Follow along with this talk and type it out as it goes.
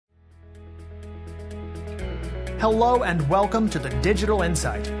Hello and welcome to the Digital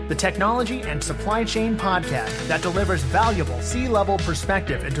Insight, the technology and supply chain podcast that delivers valuable C-level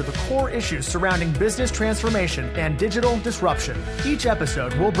perspective into the core issues surrounding business transformation and digital disruption. Each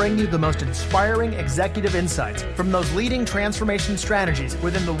episode will bring you the most inspiring executive insights from those leading transformation strategies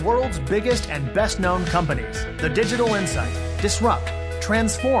within the world's biggest and best-known companies. The Digital Insight. Disrupt,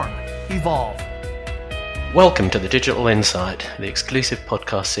 transform, evolve. Welcome to the Digital Insight, the exclusive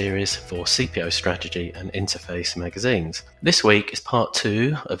podcast series for CPO Strategy and Interface magazines. This week is part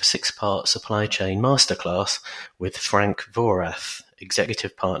 2 of a 6-part supply chain masterclass with Frank Vorrath,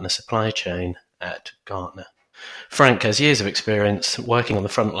 Executive Partner Supply Chain at Gartner. Frank has years of experience working on the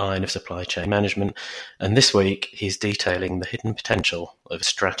front line of supply chain management, and this week he's detailing the hidden potential of a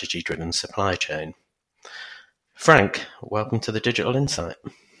strategy-driven supply chain. Frank, welcome to the Digital Insight.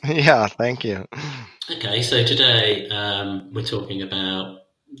 Yeah, thank you. Okay, so today we're talking about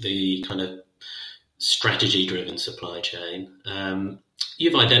the kind of strategy-driven supply chain.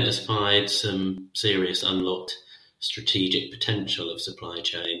 You've identified some serious unlocked strategic potential of supply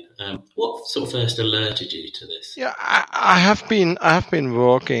chain. What sort of first alerted you to this? Yeah, I have been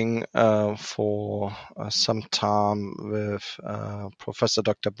working for some time with Professor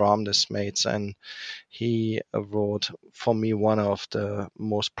Dr. Bram Desmates, and he wrote for me one of the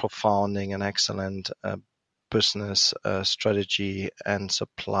most profounding and excellent business strategy and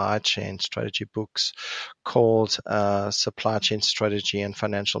supply chain strategy books called Supply Chain Strategy and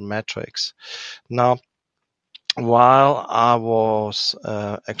Financial Metrics. Now, while I was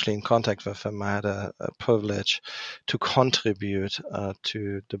actually in contact with him, I had a privilege to contribute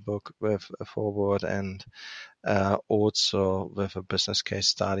to the book with a foreword and also with a business case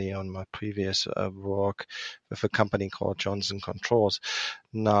study on my previous work with a company called Johnson Controls.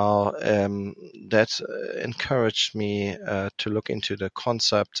 Now, that encouraged me to look into the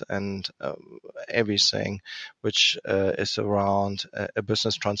concept and everything which is around a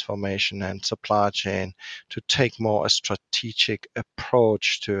business transformation and supply chain, to take more a strategic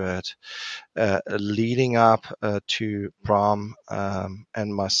approach to it, leading up to Bram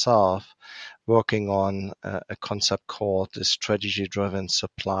and myself working on a concept called the strategy-driven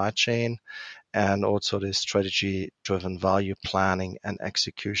supply chain, and also the strategy-driven value planning and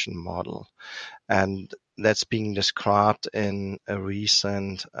execution model. And that's being described in a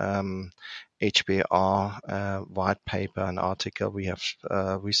recent HBR white paper, an article we have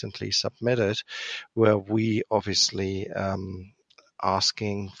recently submitted, where we obviously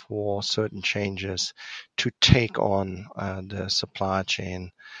asking for certain changes to take on the supply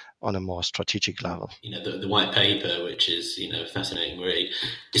chain on a more strategic level. The white paper, which is, a fascinating read,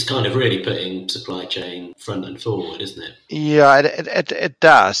 is kind of really putting supply chain front and forward, isn't it? Yeah, it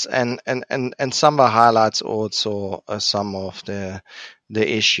does. And Samba highlights also some of the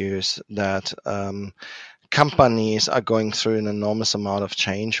issues that companies are going through an enormous amount of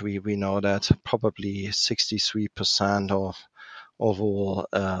change. We know that probably 63% of all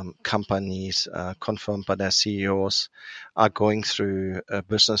companies confirmed by their CEOs are going through a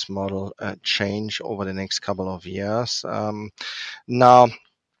business model change over the next couple of years. Now,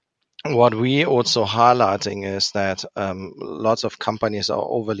 what we also highlighting is that lots of companies are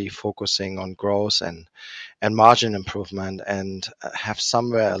overly focusing on growth and margin improvement, and have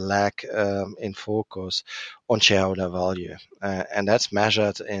somewhere a lack in focus on shareholder value. And that's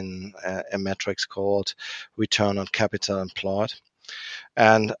measured in a metrics called return on capital employed.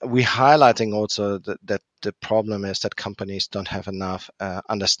 And we're highlighting also that the problem is that companies don't have enough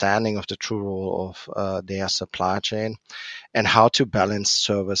understanding of the true role of their supply chain and how to balance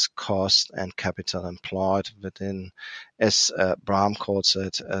service cost and capital employed within, as Bram calls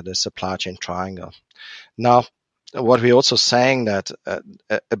it, the supply chain triangle. Now, what we're also saying that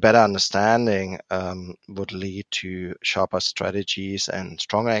a better understanding would lead to sharper strategies and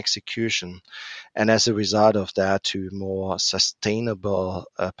stronger execution, and as a result of that, to more sustainable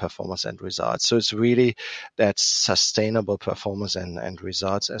performance and results. So it's really that sustainable performance and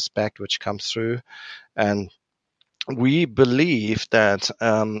results aspect which comes through, and we believe that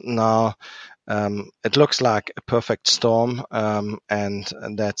now it looks like a perfect storm, and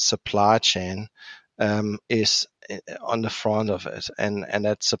that supply chain is on the front of it, and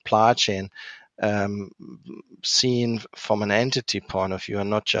that supply chain seen from an entity point of view and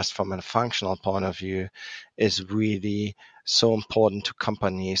not just from a functional point of view is really so important to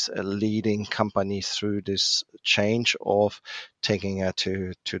companies, leading companies through this change of taking it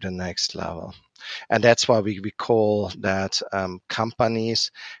to the next level. And that's why we call that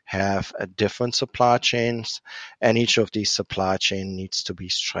companies have different supply chains, and each of these supply chain needs to be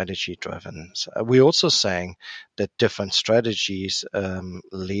strategy driven. So we're also saying that different strategies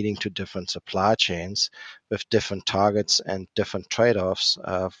leading to different supply chains with different targets and different trade-offs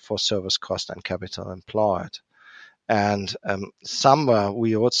for service cost and capital employed. And somewhere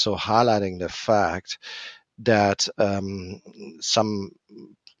we also highlighting the fact that some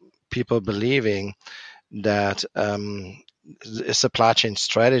people believing that a supply chain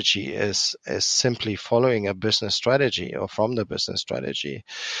strategy is simply following a business strategy or from the business strategy.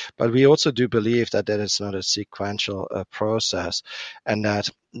 But we also do believe that is not a sequential process, and that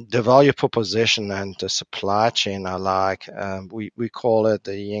the value proposition and the supply chain are like, we call it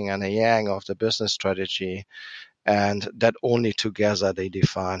the yin and the yang of the business strategy, and that only together they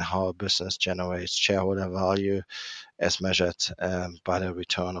define how a business generates shareholder value as measured by the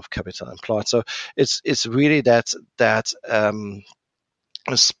return of capital employed. So it's really that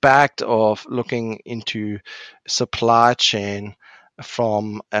aspect of looking into supply chain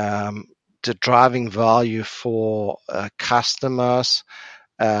from the driving value for customers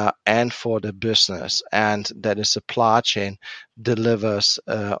and for the business, and that a supply chain delivers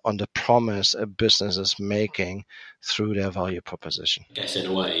on the promise a business is making through their value proposition. I guess in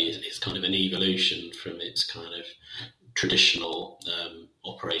a way it's kind of an evolution from its kind of traditional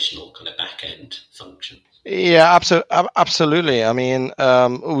operational kind of back-end function. Yeah, absolutely. I mean,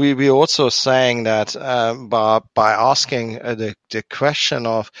 we also saying that by asking the question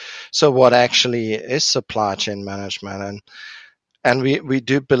of, so what actually is supply chain management, and we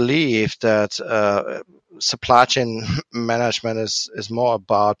do believe that supply chain management is more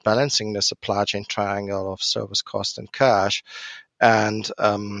about balancing the supply chain triangle of service, cost, and cash, and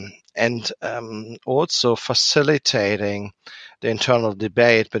also facilitating the internal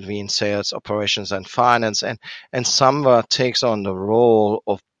debate between sales, operations, and finance, and somewhat takes on the role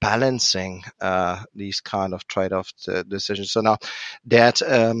of balancing these kind of trade-off decisions. So now that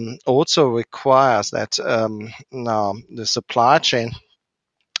also requires that now the supply chain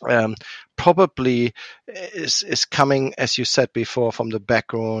probably is coming, as you said before, from the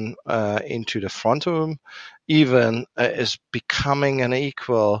back room into the front room, even is becoming an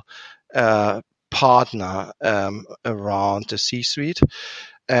equal partner around the C-suite,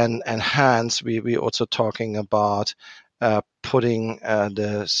 and hence we also talking about putting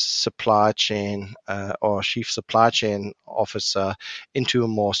the supply chain or chief supply chain officer into a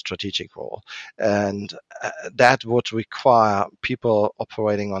more strategic role, and that would require people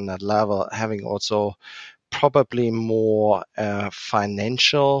operating on that level having also probably more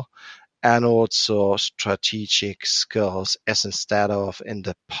financial and also strategic skills, as instead of in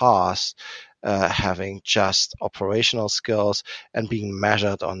the past having just operational skills and being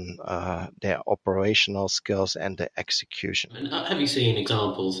measured on their operational skills and the execution. And have you seen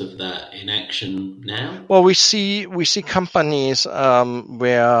examples of that in action now? Well, we see companies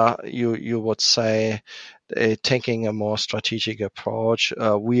where you would say taking a more strategic approach.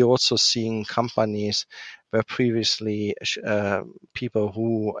 We also seeing companies where previously people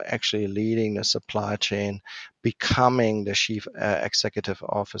who actually leading the supply chain becoming the chief executive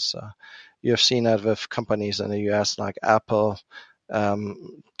officer. You have seen that with companies in the US like Apple,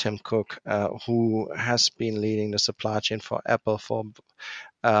 Tim Cook, who has been leading the supply chain for Apple for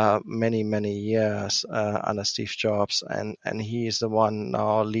many years under Steve Jobs, and he is the one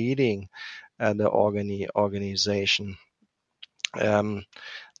now leading the organization.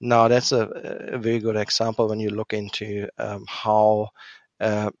 Now that's a very good example when you look into how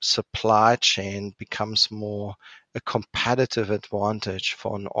supply chain becomes more a competitive advantage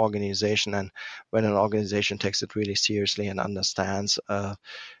for an organization, and when an organization takes it really seriously and understands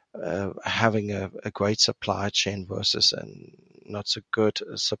having a great supply chain versus a not so good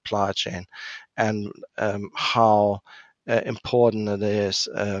supply chain, and how important it is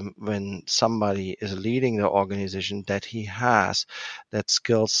when somebody is leading the organization that he has that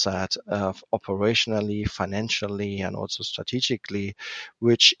skill set of operationally, financially, and also strategically,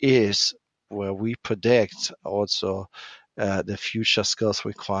 which is where we predict also the future skills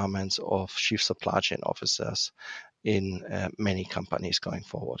requirements of chief supply chain officers in many companies going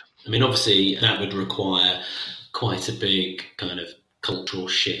forward. I mean, obviously that would require quite a big kind of cultural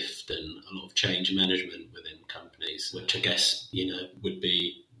shift and a lot of change management within companies, which I guess, would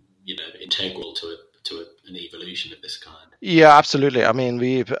be, integral to an evolution of this kind. Yeah, absolutely. I mean,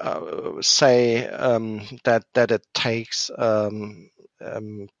 we say that it takes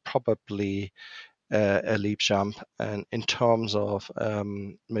probably a leap jump, and in terms of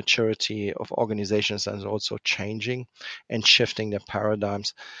maturity of organizations, and also changing and shifting their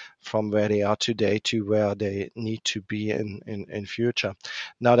paradigms from where they are today to where they need to be in future.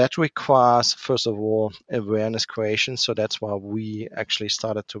 Now that requires, first of all, awareness creation. So that's why we actually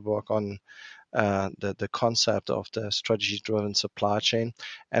started to work on the concept of the strategy-driven supply chain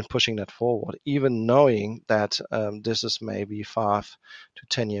and pushing that forward, even knowing that this is maybe 5 to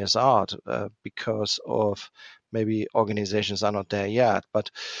 10 years out because of maybe organizations are not there yet.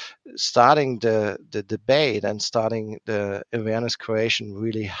 But starting the debate and starting the awareness creation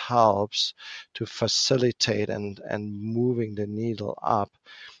really helps to facilitate and moving the needle up,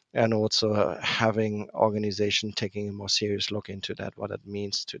 and also having organization taking a more serious look into that, what it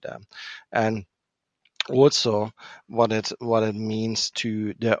means to them, and also what it means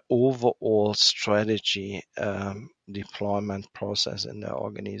to their overall strategy deployment process in their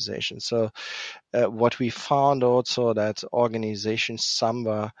organization. So what we found also that organizations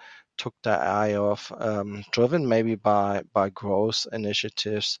somewhere took their eye off, driven maybe by growth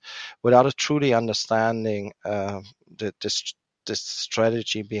initiatives, without a truly understanding the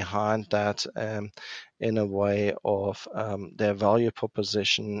strategy behind that, in a way of their value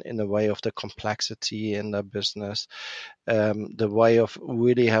proposition, in a way of the complexity in their business, the way of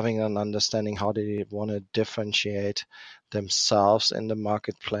really having an understanding how they want to differentiate themselves in the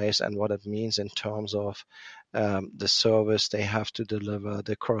marketplace and what it means in terms of the service they have to deliver,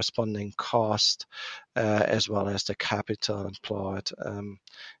 the corresponding cost, as well as the capital employed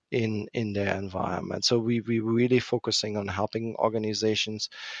in their environment. So we really focusing on helping organizations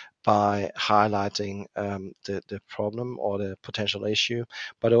by highlighting the problem or the potential issue,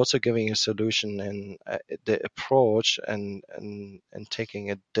 but also giving a solution and the approach and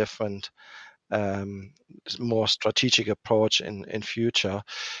taking a different, more strategic approach in future,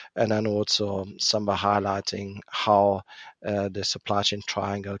 and then also somewhere highlighting how the supply chain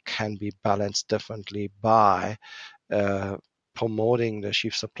triangle can be balanced differently by promoting the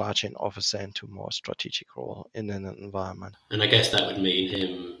chief supply chain officer into a more strategic role in an environment. And I guess that would mean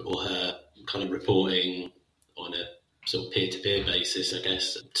him or her kind of reporting on a sort of peer-to-peer basis, I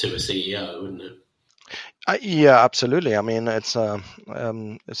guess, to a CEO, wouldn't it? Yeah, absolutely. I mean, it's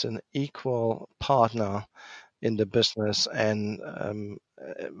an equal partner in the business, and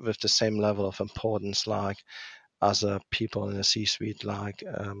with the same level of importance like other people in the C-suite, like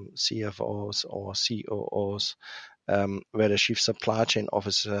CFOs or COOs, where the chief supply chain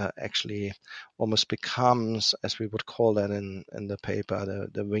officer actually almost becomes, as we would call that in the paper,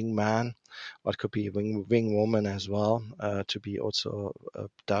 the wingman, or it could be wing woman as well, to be also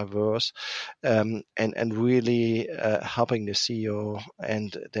diverse, and really helping the CEO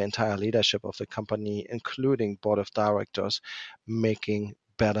and the entire leadership of the company, including board of directors, making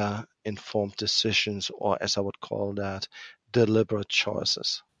better informed decisions, or as I would call that, deliberate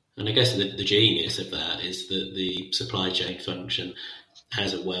choices. And I guess the genius of that is that the supply chain function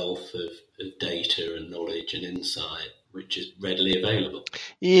has a wealth of data and knowledge and insight which is readily available.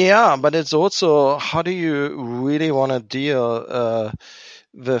 Yeah, but it's also, how do you really want to deal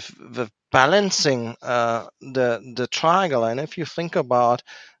with balancing the triangle? And if you think about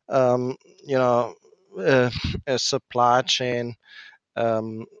a supply chain,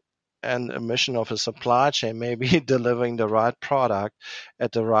 and a mission of a supply chain, maybe delivering the right product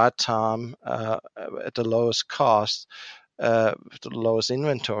at the right time, at the lowest cost, with the lowest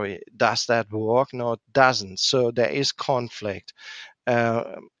inventory. Does that work? No, it doesn't. So there is conflict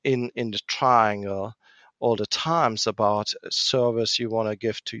in the triangle all the times about service you want to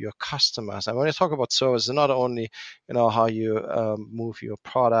give to your customers. And when you talk about service, it's not only how you move your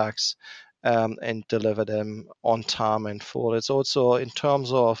products and deliver them on time and full. It's also in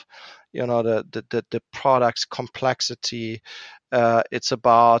terms of the product's complexity. It's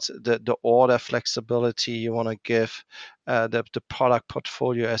about the order flexibility you want to give the product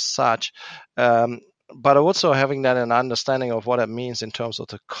portfolio as such. But also having that an understanding of what it means in terms of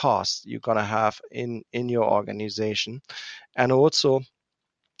the cost you're going to have in your organization, and also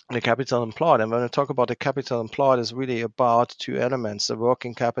the capital employed. And when we talk about the capital employed, is really about two elements: the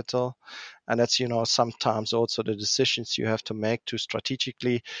working capital, and that's sometimes also the decisions you have to make to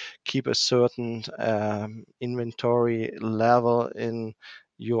strategically keep a certain inventory level in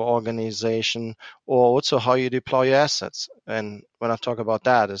your organization, or also how you deploy your assets. And when I talk about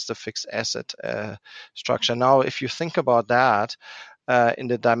that, is the fixed asset structure. Now, if you think about that in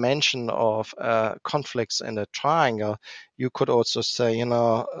the dimension of conflicts in the triangle, you could also say,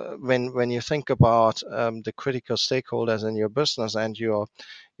 when you think about the critical stakeholders in your business, and you're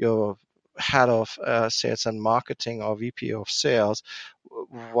head of sales and marketing or VP of sales,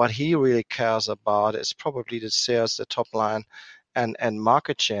 what he really cares about is probably the sales, the top line, and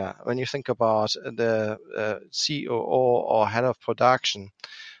market share. When you think about the COO or head of production,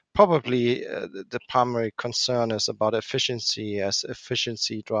 probably the primary concern is about efficiency, as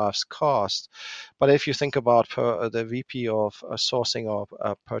efficiency drives cost. But if you think about the VP of sourcing or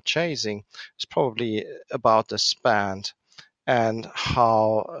purchasing, it's probably about the spend and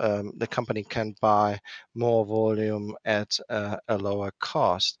how the company can buy more volume at a lower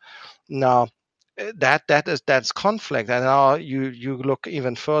cost. Now, that's conflict, and now you look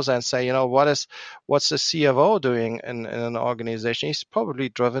even further and say, what's the CFO doing in an organization? He's probably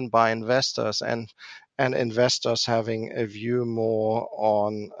driven by investors, and investors having a view more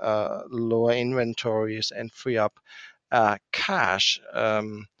on lower inventories and free up cash.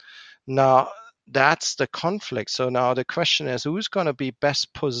 Now, that's the conflict. So now the question is, who's going to be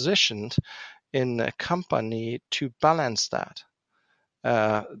best positioned in a company to balance that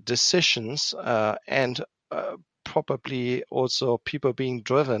decisions and probably also people being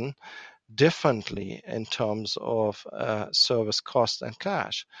driven differently in terms of service cost and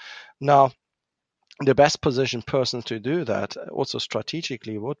cash. Now, the best positioned person to do that also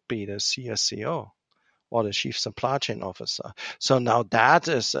strategically would be the CSCO or the Chief Supply Chain Officer. So now that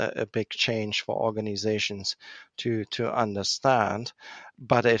is a big change for organizations to understand.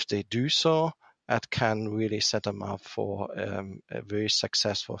 But if they do so, that can really set them up for a very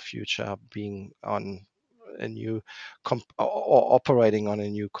successful future, being on a new or operating on a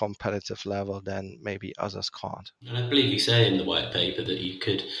new competitive level than maybe others can't. And I believe you say in the white paper that you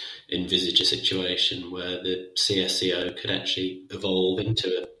could envisage a situation where the CSCO could actually evolve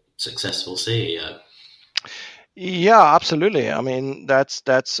into a successful CEO. Yeah, absolutely. I mean,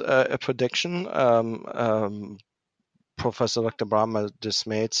 that's a prediction. Professor Dr. Brahma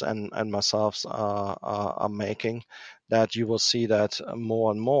Desmates and myself are making, that you will see that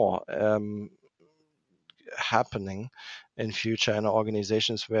more and more happening in future in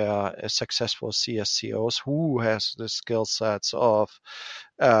organizations where successful CSCOs who has the skill sets of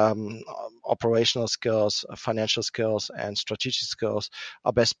operational skills, financial skills, and strategic skills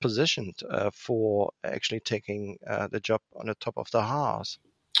are best positioned for actually taking the job on the top of the house.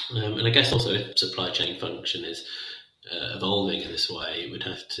 And I guess also if supply chain function is evolving in this way, it would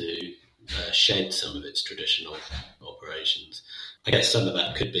have to shed some of its traditional operations. I guess some of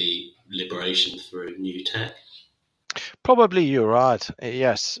that could be liberation through new tech. Probably you're right.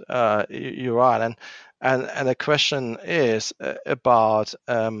 Yes, you're right. And the question is about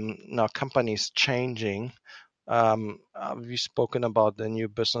now companies changing. We've spoken about the new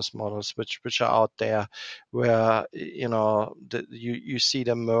business models which are out there, where you see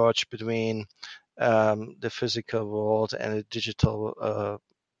the merge between the physical world and the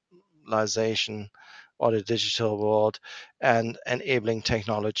digitalization or the digital world and enabling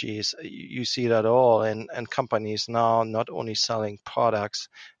technologies. You see that all, and companies now not only selling products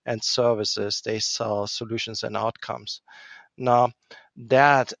and services, they sell solutions and outcomes. Now,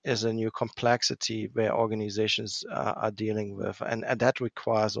 that is a new complexity where organizations are dealing with, and that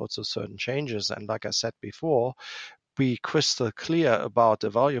requires also certain changes. And like I said before, be crystal clear about the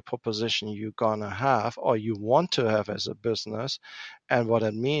value proposition you're gonna have or you want to have as a business, and what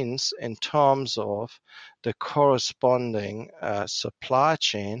it means in terms of the corresponding supply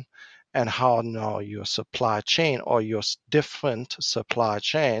chain, and how now your supply chain or your different supply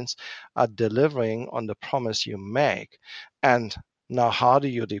chains are delivering on the promise you make. And now, how do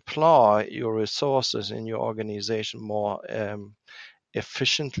you deploy your resources in your organization more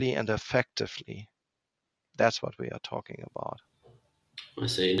efficiently and effectively? That's what we are talking about. I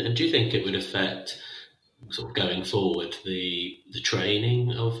see. And do you think it would affect, sort of going forward, the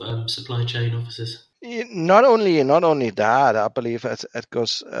training of supply chain officers? Not only that, I believe it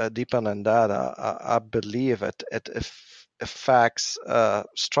goes deeper than that. I believe it affects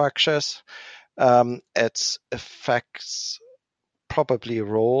structures. It affects probably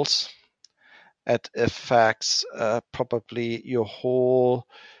roles. It affects probably your whole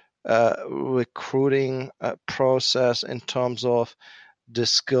recruiting process in terms of the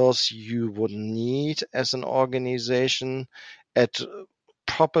skills you would need as an organization. It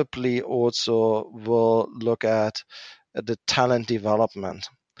probably also will look at the talent development.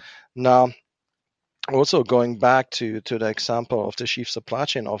 Now, also going back to the example of the chief supply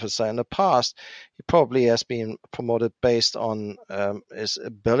chain officer, in the past, he probably has been promoted based on his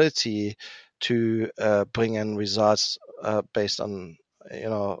ability to bring in results based on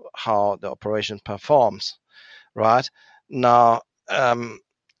how the operation performs. Right now,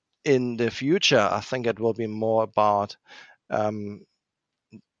 in the future, I think it will be more about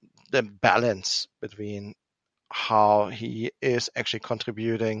the balance between how he is actually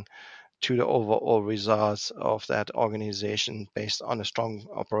contributing to the overall results of that organization based on a strong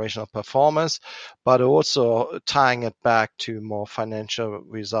operational performance, but also tying it back to more financial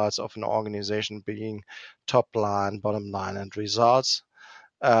results of an organization being top line, bottom line, and results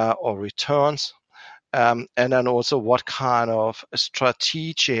or returns. And then also what kind of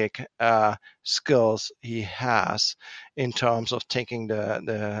strategic skills he has in terms of taking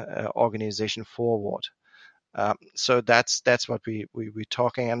the organization forward. So that's what we're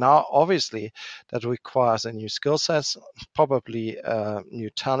talking. And now, obviously, that requires a new skill sets, probably new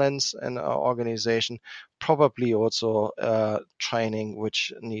talents in our organization, probably also training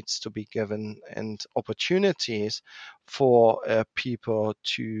which needs to be given and opportunities for people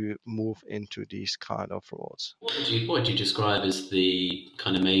to move into these kind of roles. What would you describe as the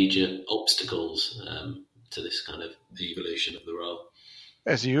kind of major obstacles to this kind of evolution of the role?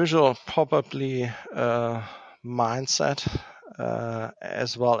 As usual, probably mindset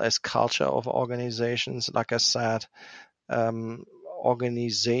as well as culture of organizations. Like I said,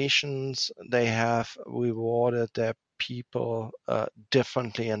 organizations, they have rewarded their people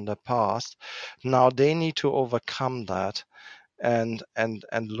differently in the past. Now they need to overcome that and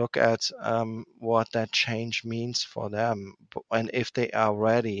look at what that change means for them, and if they are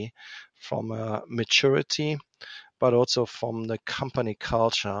ready from a maturity, but also from the company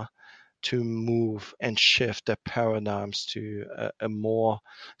culture to move and shift their paradigms to a more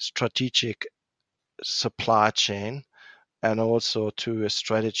strategic supply chain, and also to a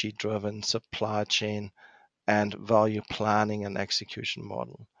strategy-driven supply chain and value planning and execution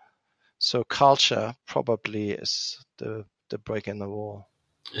model. So culture probably is the break in the wall.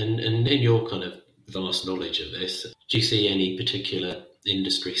 And in your kind of vast knowledge of this, do you see any particular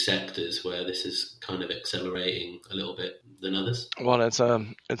industry sectors where this is kind of accelerating a little bit than others? Well, it's a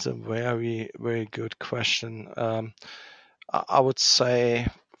very, very good question. I would say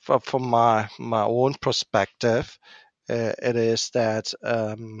from my own perspective, it is that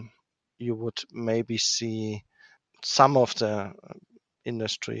you would maybe see some of the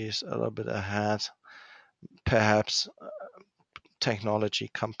industries a little bit ahead. Perhaps technology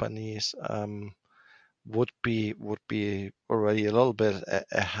companies would be already a little bit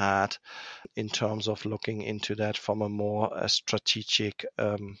ahead in terms of looking into that from a more strategic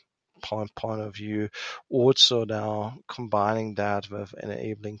point of view. Also now combining that with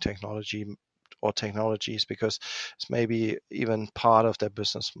enabling technology or technologies, because it's maybe even part of their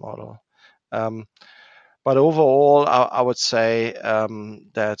business model. But overall, I would say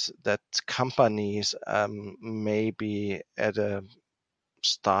that companies may be at a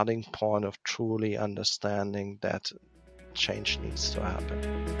starting point of truly understanding that change needs to happen.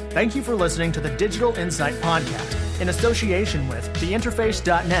 Thank you for listening to the Digital Insight Podcast in association with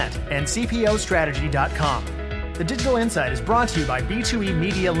theinterface.net and cpostrategy.com. The Digital Insight is brought to you by B2E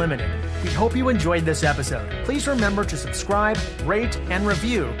Media Limited. We hope you enjoyed this episode. Please remember to subscribe, rate, and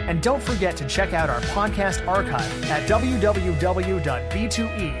review, and don't forget to check out our podcast archive at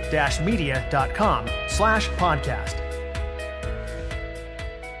www.b2e-media.com/podcast.